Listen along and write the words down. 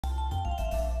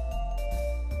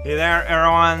Hey there,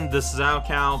 everyone. This is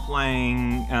Alcal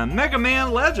playing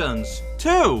MegaMan Legends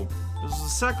 2. This is the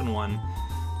second one.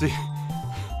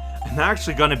 I'm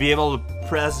actually going to be able to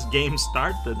press game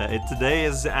start today. Today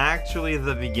is actually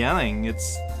the beginning. It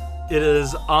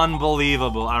is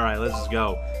unbelievable. All right, let's just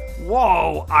go.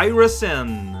 Whoa, Iris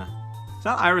in. Is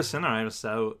that Iris in or Iris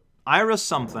out? Iris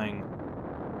something.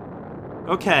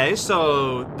 Okay,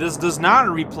 so this does not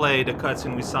replay the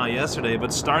cutscene we saw yesterday,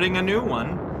 but starting a new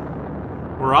one.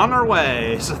 We're on our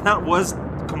way, so that was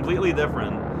completely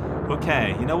different.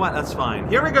 Okay, you know what? That's fine.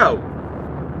 Here we go.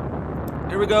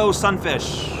 Here we go,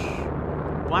 sunfish.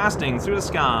 Blasting through the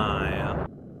sky.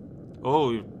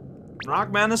 Oh,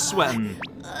 Rockman is sweating.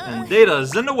 And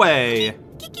Data's in the way.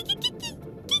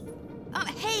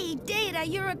 Hey, Data,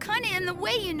 you're kinda in the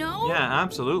way, you know? Yeah,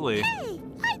 absolutely. Hey,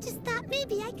 I just thought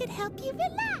maybe I could help you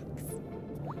relax.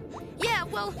 Yeah,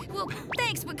 well,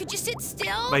 thanks, but could you sit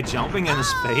still? By jumping in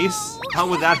his face? How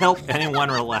would that help anyone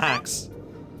relax?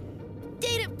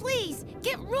 Data, please,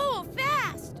 get roll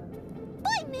fast!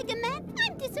 Boy, MegaMan,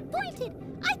 I'm disappointed.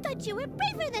 I thought you were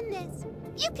braver than this.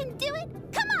 You can do it.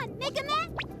 Come on, MegaMan.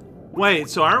 Wait,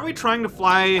 so aren't we trying to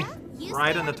fly You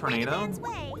right stay in the out of tornado? MegaMan's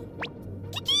way.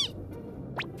 Kiki!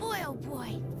 Boy, oh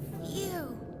boy,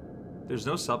 phew. There's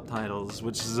no subtitles,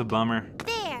 which is a bummer.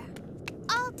 There.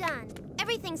 All done.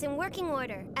 Everything's in working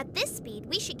order. At this speed,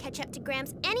 we should catch up to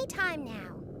Gramps any time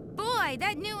now. Boy,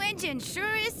 that new engine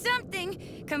sure is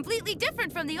something. Completely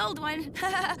different from the old one.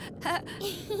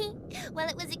 Well,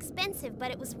 it was expensive,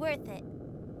 but it was worth it.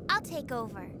 I'll take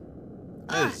over.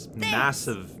 There's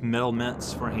massive metal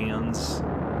mitts for hands.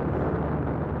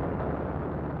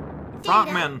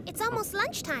 Frogman! Data, it's almost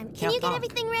lunchtime. Can Can't you get talk.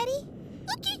 everything ready?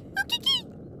 Okay, okay.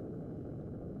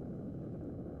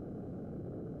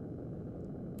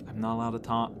 I'm not allowed to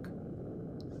talk.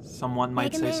 Someone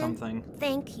might say MegaMan, something.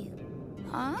 Thank you.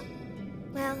 Huh?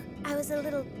 Well, I was a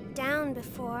little down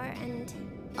before, and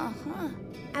Uh-huh.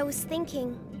 I was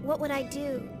thinking, what would I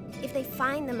do if they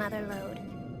find the mother lode?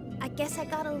 I guess I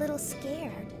got a little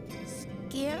scared.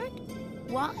 Scared?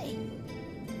 Why?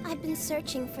 I've been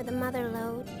searching for the mother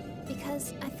lode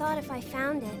because I thought if I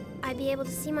found it, I'd be able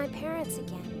to see my parents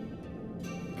again.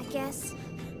 I guess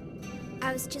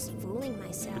I was just fooling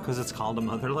myself. Because it's called a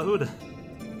mother lode?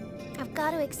 I've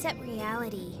got to accept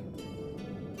reality.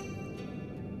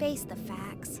 Face the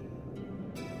facts.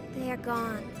 They are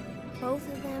gone. Both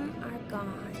of them are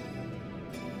gone.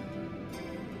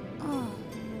 Oh.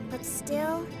 But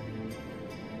still,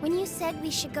 when you said we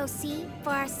should go see for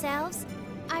ourselves,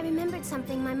 I remembered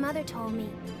something my mother told me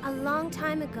a long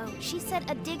time ago. She said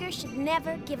a digger should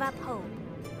never give up hope.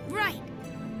 Right.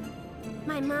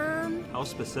 My mom How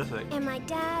specific? and my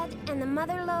dad and the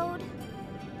mother lode,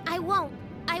 I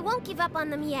won't give up on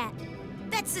them yet.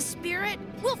 That's the spirit.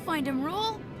 We'll find him,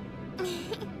 Roll.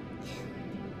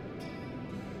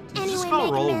 Anyway,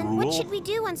 spell roll MegaMan, what rule? should we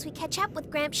do once we catch up with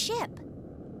Gramps' ship?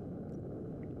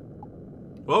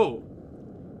 Whoa.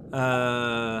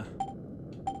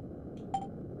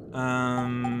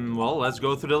 Well, let's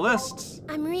go through the lists.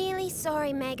 I'm really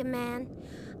sorry, MegaMan.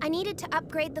 I needed to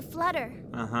upgrade the flutter.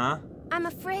 Uh-huh. I'm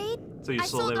afraid So you I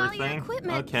sold sold all everything? your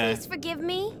equipment. Okay. Please forgive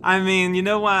me. I mean, you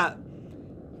know what?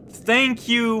 Thank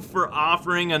you for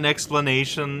offering an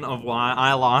explanation of why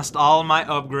I lost all my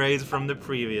upgrades from the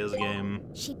previous game.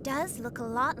 She does look a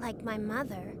lot like my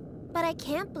mother, but I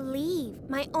can't believe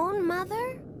my own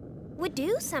mother would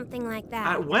do something like that.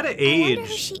 At what I wonder who age?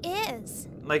 she is.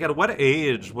 Like, at what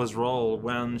age was Roll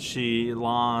when she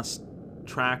lost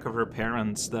track of her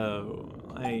parents, though?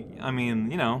 I mean,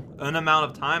 you know, an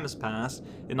amount of time has passed,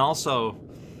 and also,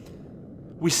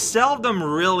 we seldom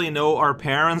really know our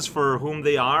parents for whom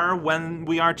they are when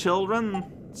we are children,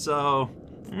 so,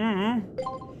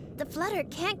 The flutter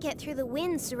can't get through the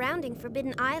winds surrounding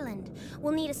Forbidden Island.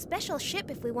 We'll need a special ship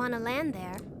if we want to land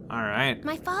there. Alright.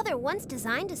 My father once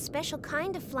designed a special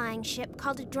kind of flying ship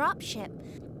called a drop ship.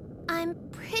 I'm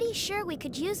pretty sure we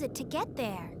could use it to get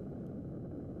there.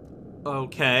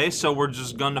 Okay, so we're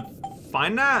just gonna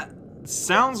find that?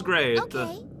 Sounds great.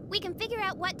 Okay, we can figure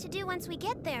out what to do once we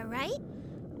get there, right?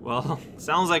 Well,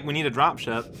 sounds like we need a drop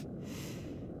ship.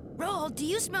 Roll, do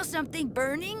you smell something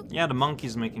burning? Yeah, the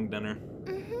monkey's making dinner.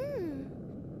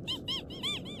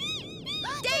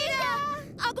 Data!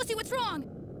 I'll go see what's wrong.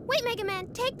 Wait,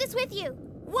 MegaMan, take this with you.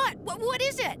 What? What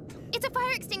is it? It's a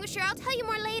fire extinguisher. I'll tell you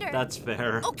more later. That's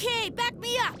fair. Okay, back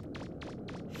me up.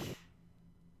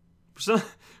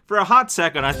 For a hot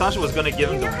second, I thought she was gonna give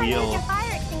him You the know how to use wheel. your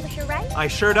fire extinguisher, right? I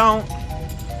sure don't.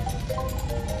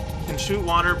 Can shoot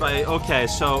water by... Okay,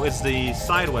 so it's the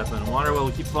side weapon. Water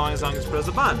will keep flowing as long as you press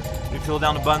the button. If you hold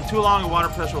down the button too long, the water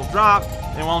pressure will drop,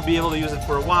 and you won't be able to use it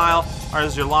for a while. Or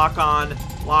is your lock on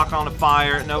the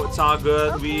fire. No, it's all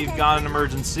good. We've got an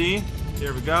emergency.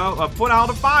 Here we go. Put out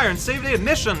a fire and save the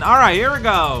mission. All right, here we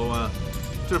go.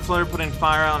 To the flare, putting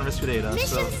fire out and rescue data.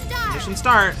 Mission start. Mission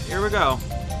start. Here we go.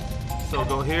 So we'll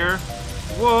go here.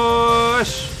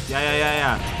 Whoosh.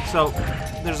 Yeah. So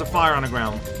there's a fire on the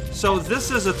ground. So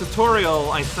this is a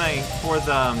tutorial, I think, for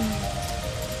the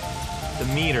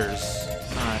meters.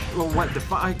 All right. Well, what the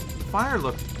fire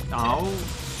look? Oh.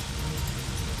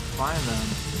 Fire then.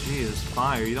 Jeez,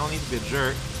 fire. You don't need to be a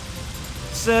jerk.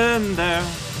 Sitting there,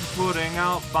 putting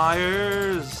out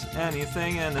fires.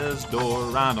 Anything in his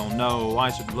door, I don't know.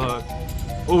 I should look.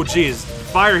 Oh, jeez.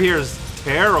 Fire here is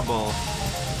terrible.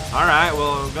 Alright,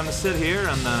 well, we're gonna sit here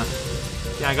and,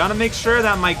 yeah, I gotta make sure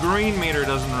that my green meter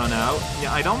doesn't run out.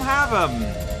 Yeah, I don't have,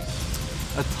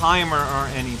 a timer or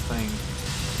anything.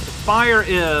 The fire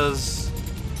is,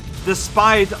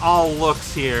 despite all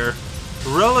looks here,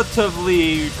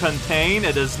 relatively contained.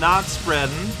 It is not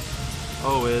spreading.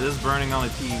 Oh, it is burning on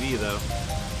the TV, though.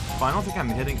 But I don't think I'm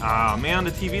hitting... Ah, man,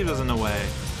 the TV was in the way.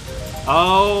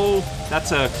 Oh,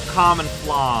 that's a common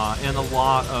flaw in a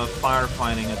lot of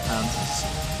firefighting attempts.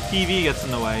 TV gets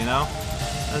in the way, you know?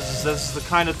 This is the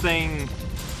kind of thing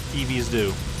TVs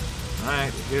do.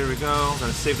 Alright, here we go.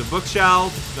 Gonna save the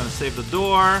bookshelf. Gonna save the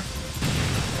door.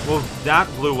 Well, that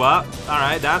blew up.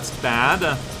 Alright, that's bad.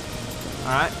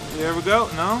 Alright, here we go.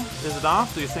 No? Is it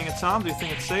off? Do you think it's on? Do you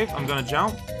think it's safe? I'm gonna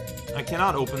jump. I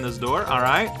cannot open this door.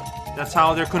 Alright. That's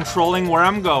how they're controlling where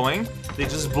I'm going. They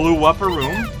just blew up a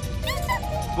room.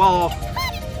 Well,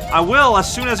 I will as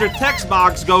soon as your text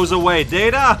box goes away.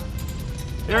 Data!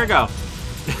 There we go.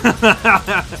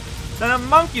 Then a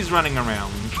monkey's running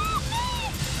around.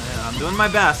 Yeah, I'm doing my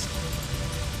best.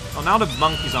 Oh, now the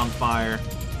monkey's on fire.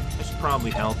 I should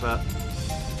probably help it.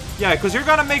 Yeah, because you're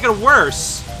gonna make it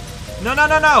worse. No,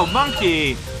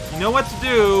 monkey. You know what to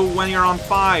do when you're on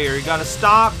fire. You gotta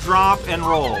stop, drop, and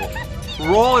roll.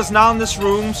 Roll is not in this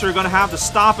room, so you're gonna have to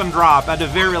stop and drop at the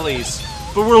very least.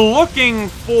 But we're looking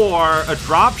for a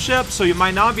drop ship, so you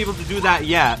might not be able to do that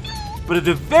yet. But at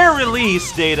the very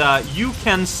least, Data, you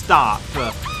can stop.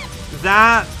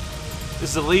 That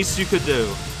is the least you could do.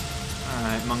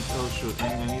 Alright, monkey. Oh shoot,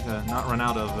 I need to not run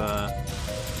out of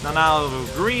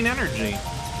green energy.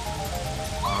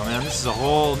 Oh man, this is a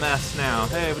whole mess now.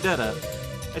 Hey, we did it.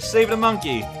 I saved a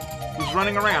monkey who's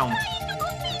running around.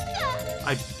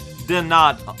 I did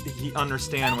not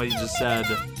understand what he just said.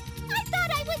 I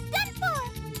thought I was done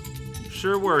for.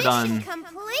 Sure were done.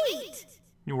 Complete.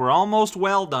 You were almost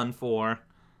well done for.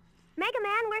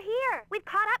 MegaMan, we're here. We've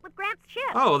caught up with Gramps' ship.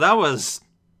 Oh, that was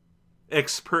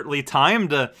expertly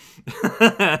timed. That's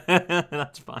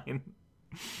fine.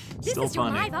 This Still is your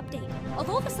funny. live update.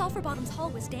 Although the Sulphur Bottom's hull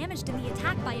was damaged in the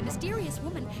attack by a mysterious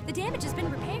woman, the damage has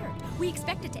been repaired. We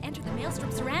expect it to enter the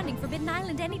maelstrom surrounding Forbidden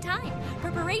Island any time.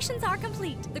 Preparations are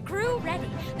complete. The crew ready.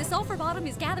 The Sulphur Bottom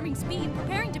is gathering speed,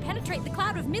 preparing to penetrate the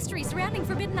cloud of mystery surrounding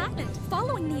Forbidden Island.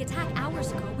 Following the attack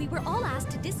hours ago, we were all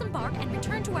asked to disembark and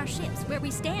return to our ships, where we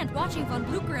stand watching Von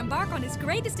Blucher embark on his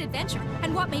greatest adventure,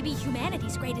 and what may be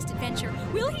humanity's greatest adventure.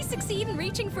 Will he succeed in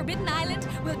reaching Forbidden Island?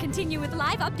 We'll continue with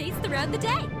live updates throughout the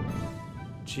day.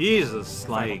 Jesus,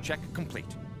 Final like... check complete.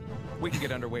 We can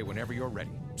get underway whenever you're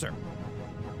ready, sir.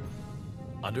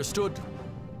 Understood.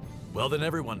 Well then,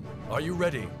 everyone, are you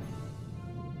ready?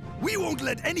 We won't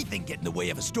let anything get in the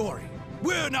way of a story.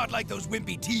 We're not like those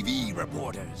wimpy TV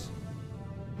reporters.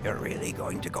 You're really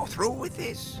going to go through with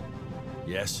this?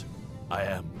 Yes, I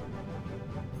am.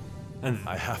 And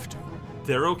I have to.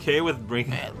 they're okay with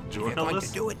bringing Well, if you're going to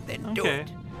journalists? do it, then do Okay.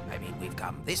 it. I mean, we've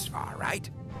come this far, right?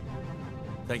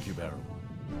 Thank you, Barrow.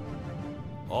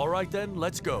 All right then,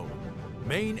 let's go.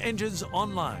 Main engines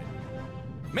online.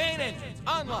 Main engines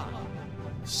online.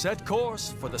 Set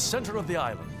course for the center of the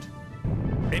island.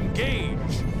 Engage!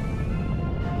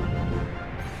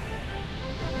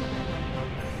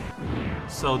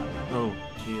 So, oh,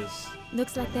 jeez.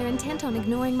 Looks like they're intent on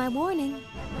ignoring my warning.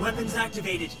 Weapons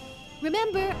activated.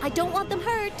 Remember, I don't want them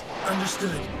hurt.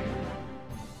 Understood.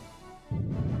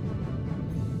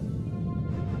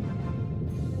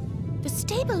 The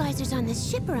stabilizers on this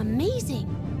ship are amazing.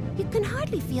 You can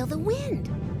hardly feel the wind.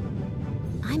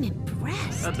 I'm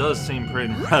impressed. That does seem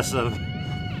pretty impressive.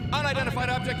 Unidentified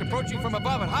object approaching from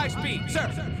above at high speed, sir.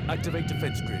 Activate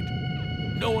defense grid.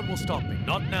 No one will stop me,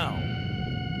 not now.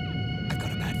 I've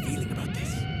got a bad feeling about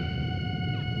this.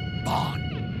 Bond.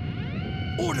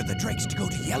 Order the Drakes to go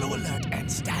to yellow alert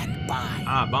and stand by.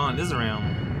 Ah, Bond is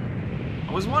around.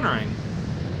 I was wondering.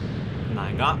 And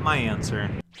I got my answer.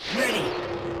 Ready.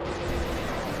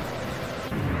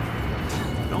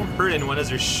 Don't hurt anyone as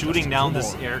you're shooting down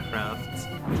this aircraft.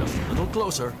 Just a little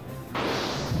closer.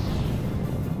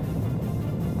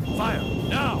 Fire,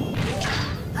 now!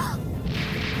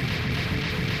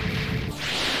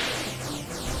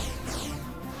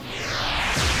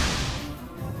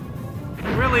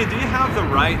 Really, do you have the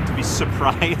right to be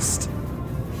surprised?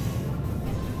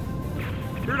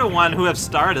 You're the one who have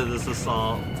started this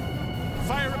assault.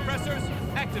 Fire repressors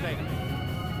activated.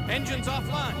 Engines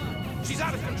offline. She's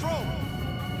out of control.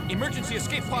 Emergency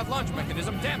escape pod launch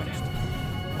mechanism damaged.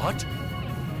 What?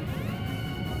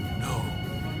 No.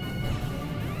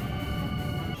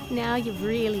 Now you've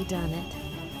really done it.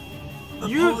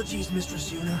 Apologies,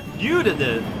 Mistress Yuna. You did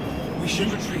it. We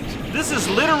should retreat. This is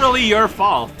literally your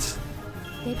fault.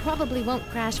 They probably won't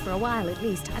crash for a while at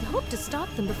least. I'd hoped to stop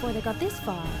them before they got this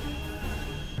far.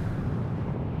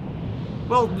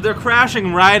 Well, they're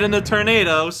crashing right in the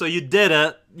tornado, so you did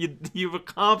it. You've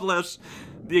accomplished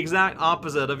the exact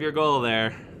opposite of your goal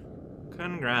there.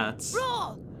 Congrats.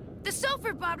 Roll! The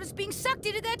sulfur bomb is being sucked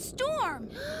into that storm!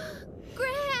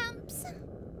 Gramps!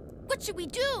 What should we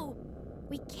do?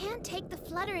 We can't take the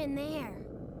flutter in there.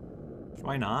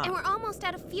 Why not? And we're almost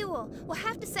out of fuel. We'll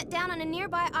have to set down on a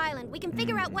nearby island. We can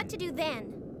figure out what to do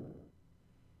then.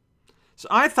 So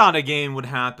I thought a game would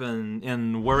happen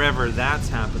in wherever that's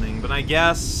happening, but I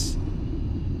guess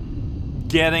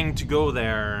getting to go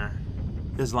there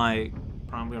is like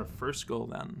probably our first goal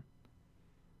then.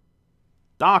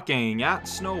 Docking at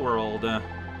Snow World.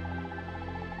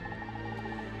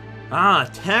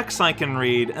 Text I can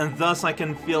read, and thus I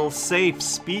can feel safe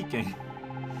speaking.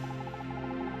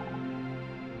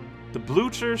 The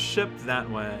Blucher ship that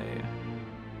way.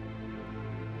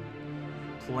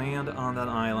 Land on that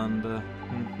island.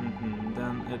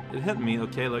 Then it hit me.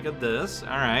 Okay, look at this.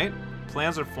 Alright.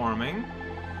 Plans are forming.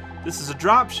 This is a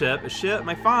drop ship, a ship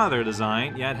my father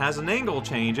designed. Yeah, it has an angle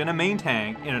change and a main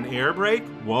tank and an air brake.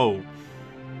 Whoa.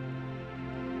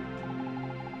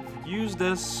 If we use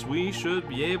this, we should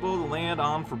be able to land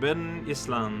on Forbidden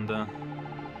Island.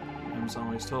 James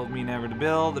always told me never to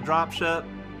build a drop ship.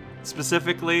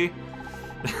 Specifically.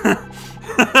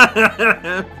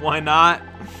 Why not?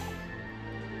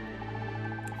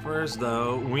 First,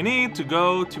 though, we need to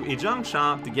go to a junk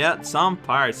shop to get some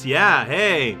parts. Yeah,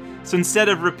 hey. So instead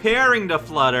of repairing the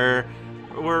flutter,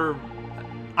 we're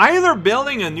either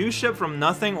building a new ship from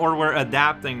nothing or we're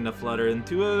adapting the flutter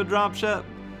into a drop ship.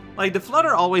 Like, the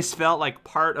flutter always felt like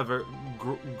part of a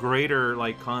greater,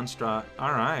 like, construct.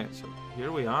 Alright, so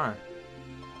here we are.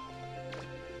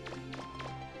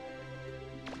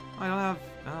 I don't have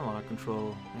analog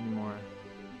control anymore.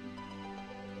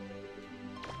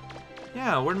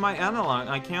 Yeah, where'd my analog?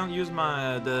 I can't use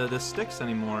my the sticks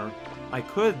anymore. I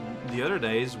could the other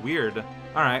days. Weird.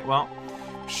 Alright, well,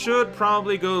 should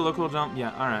probably go local jump.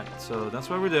 Yeah, alright, so that's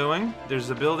what we're doing. There's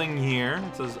a building here.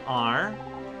 It says R.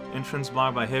 Entrance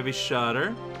blocked by heavy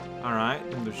shutter. Alright,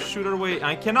 and the shooter way.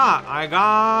 I cannot. I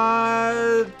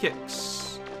got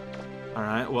kicks.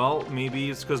 Alright, well,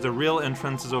 maybe it's because the real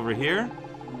entrance is over here.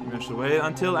 I should wait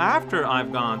until after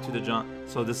I've gone to the junk.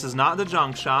 So this is not the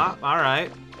junk shop.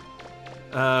 Alright.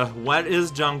 What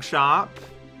is junk shop?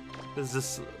 Is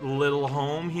this little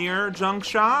home here junk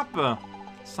shop?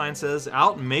 Sign says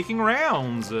out making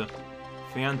rounds.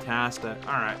 Fantastic.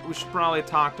 Alright, we should probably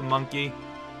talk to Monkey.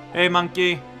 Hey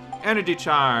Monkey, energy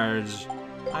charge.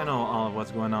 I know all of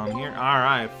what's going on here.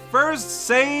 Alright, first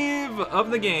save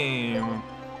of the game.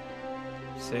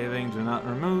 Saving, do not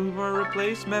remove or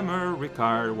replace memory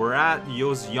card. We're at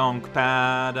Yo's Yonk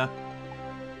Pad.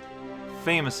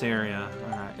 Famous area.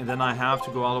 Alright, and then I have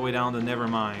to go all the way down to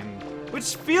Nevermind.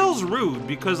 Which feels rude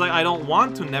because I don't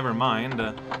want to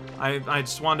Nevermind. I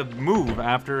just want to move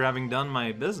after having done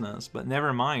my business. But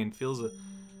Nevermind feels a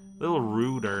little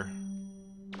ruder.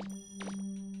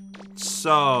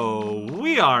 So,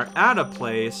 we are at a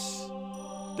place.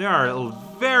 There are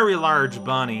very large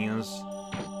bunnies.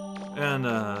 And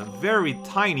a very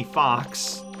tiny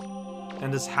fox.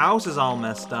 And this house is all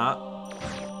messed up.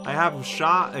 I have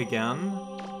shot again.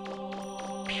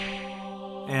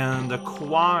 And the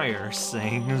choir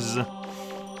sings.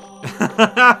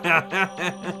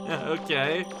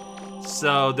 Okay.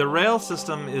 So the rail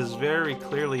system is very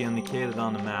clearly indicated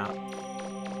on the map.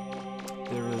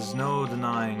 There is no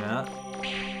denying it.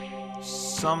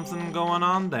 Something going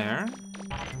on there.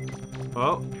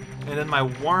 Oh, and then my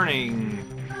warning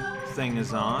thing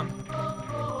is on,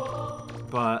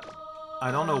 but I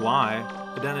don't know why.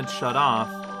 But then it shut off.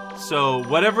 So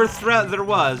whatever threat there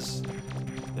was,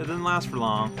 it didn't last for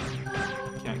long.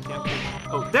 Can't.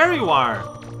 Oh, there you are.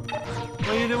 What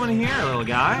are you doing here, little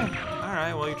guy? All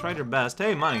Alright, well, you tried your best.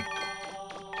 Hey, money.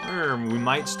 We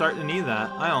might start to need that.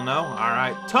 I don't know.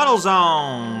 Alright, tunnel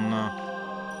zone!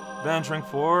 Venturing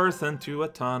forth into a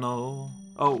tunnel.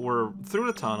 Oh, we're through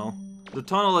the tunnel. The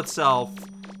tunnel itself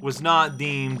was not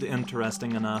deemed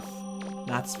interesting enough.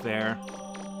 That's fair.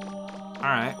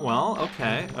 Alright, well,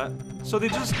 okay. So they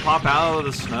just pop out of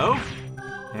the snow?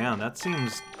 Man, that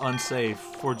seems unsafe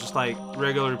for just, like,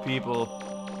 regular people.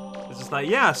 It's just like,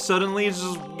 yeah, suddenly it's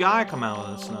just a guy come out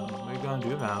of the snow. What are you gonna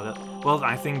do about it? Well,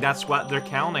 I think that's what they're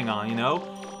counting on, you know?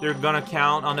 They're gonna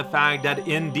count on the fact that,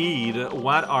 indeed,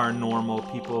 what are normal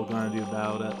people gonna do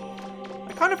about it?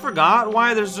 I kind of forgot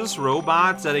why there's just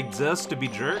robots that exist to be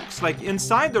jerks. Like,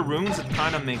 inside the rooms, it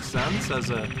kind of makes sense as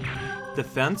a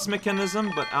defense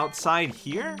mechanism, but outside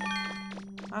here?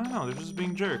 I don't know, they're just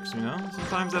being jerks, you know?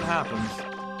 Sometimes that happens.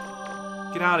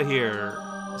 Get out of here.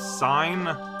 Sign.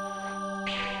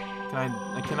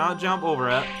 I cannot jump over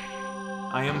it.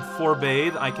 I am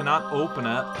forbade. I cannot open it.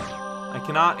 I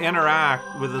cannot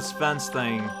interact with this fence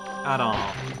thing at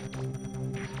all.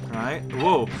 Alright,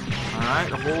 whoa. Alright,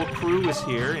 the whole crew is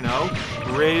here, you know,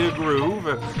 ready to groove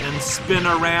and spin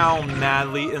around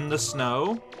madly in the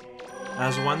snow,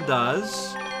 as one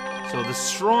does. So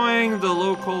destroying the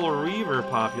local Reaver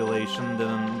population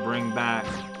didn't bring back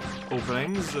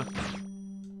openings.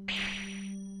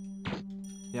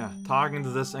 Yeah, talking to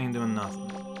this ain't doing nothing.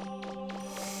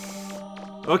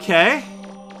 Okay.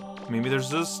 Maybe there's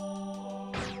just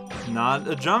not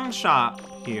a junk shop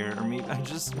here. Or maybe I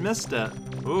just missed it.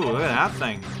 Ooh, look at that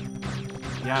thing.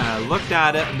 Yeah, I looked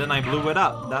at it and then I blew it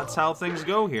up. That's how things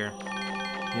go here.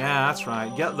 Yeah, that's right.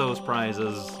 Get those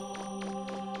prizes.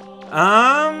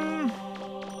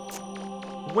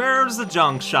 Where's the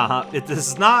junk shop? It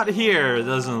is not here, it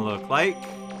doesn't look like.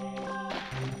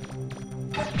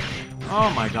 Oh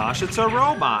my gosh, it's a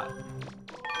robot.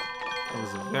 It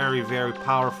was a very, very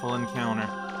powerful encounter.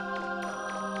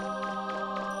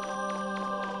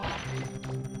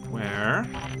 Where?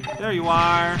 There you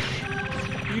are.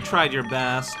 You tried your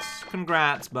best.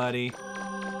 Congrats, buddy.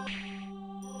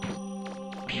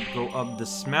 Go up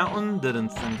this mountain. Didn't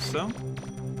think so.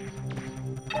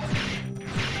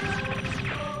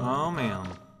 Oh man.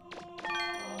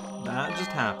 That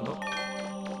just happened.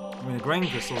 Oh. I mean, the grain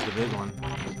crystal's the big one.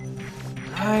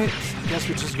 Right, I guess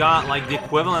we just got, like, the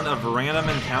equivalent of random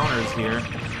encounters here.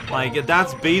 Like,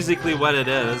 that's basically what it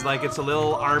is. Like, it's a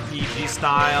little RPG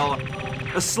style.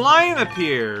 A slime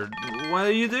appeared! What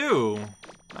do?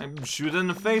 I shoot it in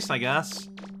the face, I guess.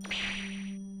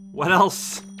 What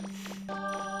else? So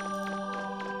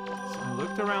I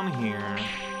looked around here.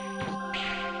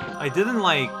 I didn't,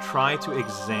 like, try to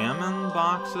examine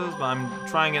boxes, but I'm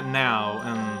trying it now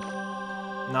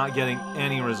and not getting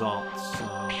any results, so...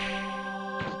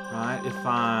 Right, if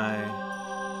I...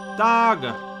 Dog!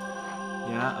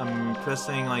 Yeah, I'm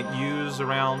pressing, like, use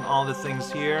around all the things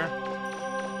here.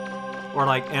 Or,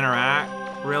 like, interact,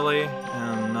 really,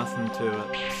 and nothing to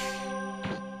it.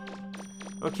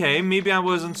 Okay, maybe I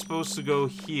wasn't supposed to go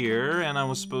here, and I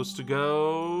was supposed to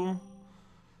go...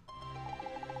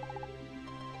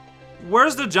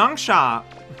 Where's the junk shop?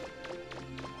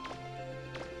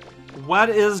 What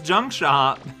is junk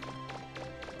shop?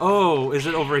 Oh, is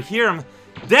it over here?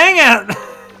 Dang it!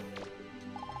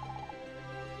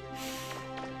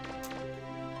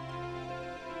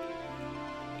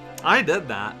 I did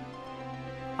that.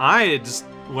 I just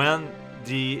went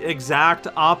the exact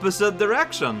opposite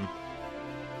direction.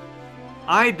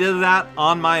 I did that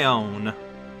on my own.